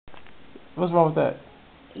What's wrong with that?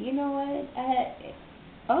 You know what?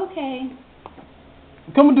 Okay.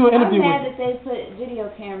 Come and do an I'm interview with mad me. that they put video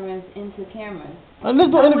cameras into cameras. Let's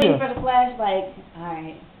do an I'm interview. waiting for the flash. Like, all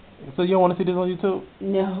right. So you don't want to see this on YouTube?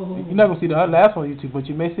 No. You're not gonna see the last one on YouTube, but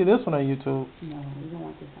you may see this one on YouTube. No, we don't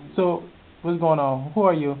want this on. So what's going on? Who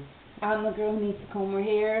are you? I'm the girl who needs to comb her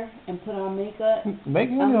hair and put on makeup. Make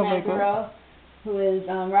me I'm your that makeup. girl who is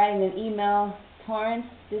writing an email. Torrance,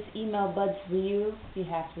 this email buds for you. You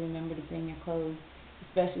have to remember to bring your clothes,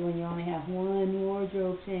 especially when you only have one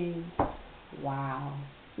wardrobe change. Wow.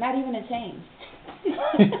 Not even a change.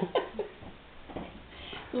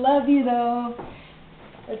 Love you though.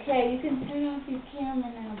 Okay, you can turn off your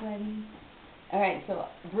camera now, buddy. Alright, so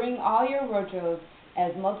bring all your wardrobes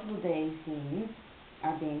as multiple day scenes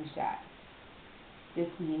are being shot. This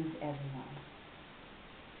means everyone.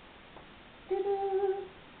 Doo-doo.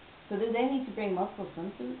 So do they need to bring multiple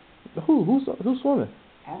swimsuits? Who's swimming?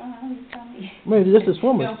 I don't know, you tell me. Maybe just the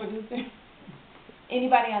swimmers. Film producer.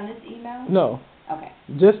 Anybody on this email? No. Okay.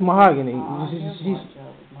 Just Mahogany.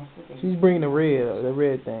 She's bringing the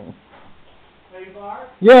red thing. Ready, Mark?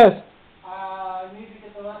 Yes. You need to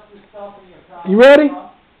get the rest of your stuff in your car. You ready?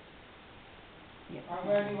 Yes. I'm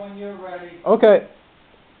ready when you're ready. Okay.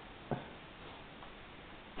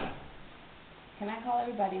 Can I call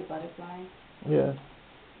everybody a butterfly? Yeah.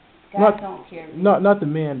 Guys don't care. Not the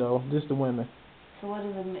men though, just the women. So what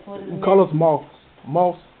is the Call us moths.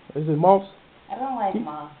 Moths. Is it moths? I don't like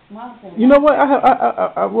moths. Moths are You know what?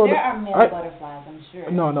 I wrote. There are male butterflies, I'm sure.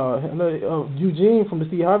 No. Eugene from the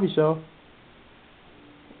Steve Harvey Show.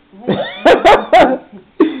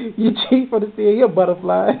 Eugene from the Steve, he a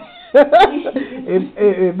butterfly. and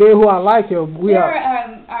men who I like him, we there are.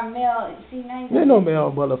 Are male. See, now There's no male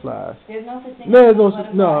butterflies. There's no such thing. There's as no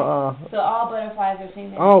butterflies. So all butterflies are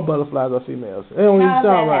females. All butterflies are females. They don't even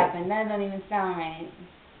sound right. How does that happen? That doesn't even sound right.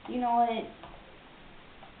 You know what?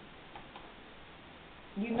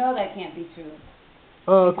 You know that can't be true.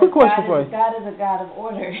 Quick question for you. God is a God of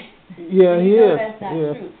order. Yeah, he is. That's not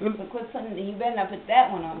true. So quit putting. You better not put that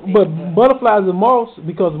one on. But butterflies are moths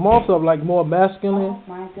because moths are like more masculine. Oh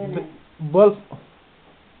my goodness.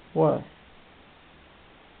 What?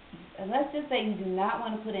 Let's just say you do not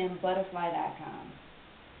want to put in butterfly.com.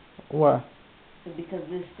 Why? Because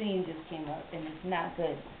this scene just came up and it's not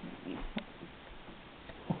good.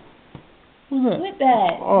 Who's that? With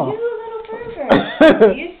that, oh. You little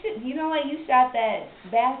pervert. You know what? You shot that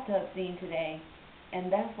bathtub scene today,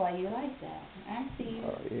 and that's why you like that. I see you.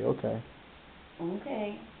 Yeah, okay.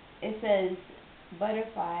 Okay. It says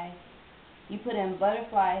butterfly. You put in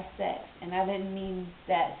butterfly sex, and I didn't mean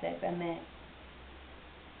that sex. I meant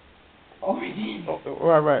origin.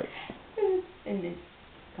 Right. And it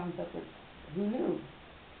comes up with who knew?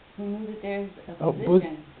 Who knew that there's a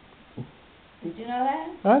position? Did you know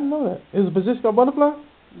that? I didn't know that. Is a position called butterfly?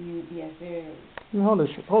 Yes, there is. Hold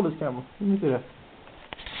this camera. Let me see that.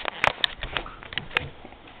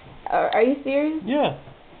 Are you serious? Yeah.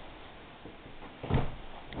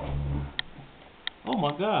 Oh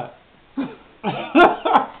my God.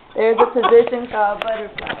 There's a position called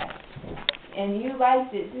butterfly, and you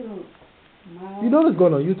liked it too. You know this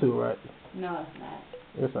going on YouTube, right? No, it's not.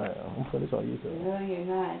 Yes, I am. I'm putting this on YouTube. No, you're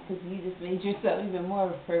not, because you just made yourself even more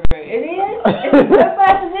of a pervert. It is? It's a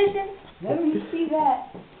butterfly position? Let me see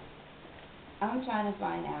that. I'm trying to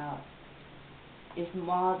find out if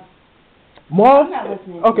moths... Moths? I'm not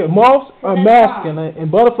listening Okay, moths are masculine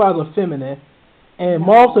and butterflies are feminine. And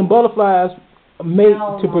moths and butterflies mate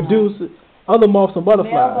to produce other moths and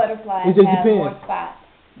butterflies. Male butterflies it just have depends. more spots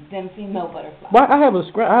than female butterflies. Well, I have a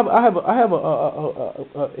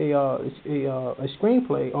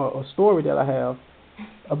screenplay or a story that I have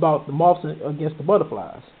about the moths against the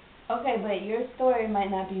butterflies. Okay, but your story might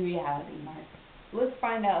not be reality, Mark. Let's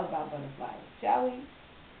find out about butterflies, shall we?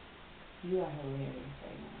 You are hilarious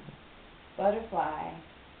right now. Butterfly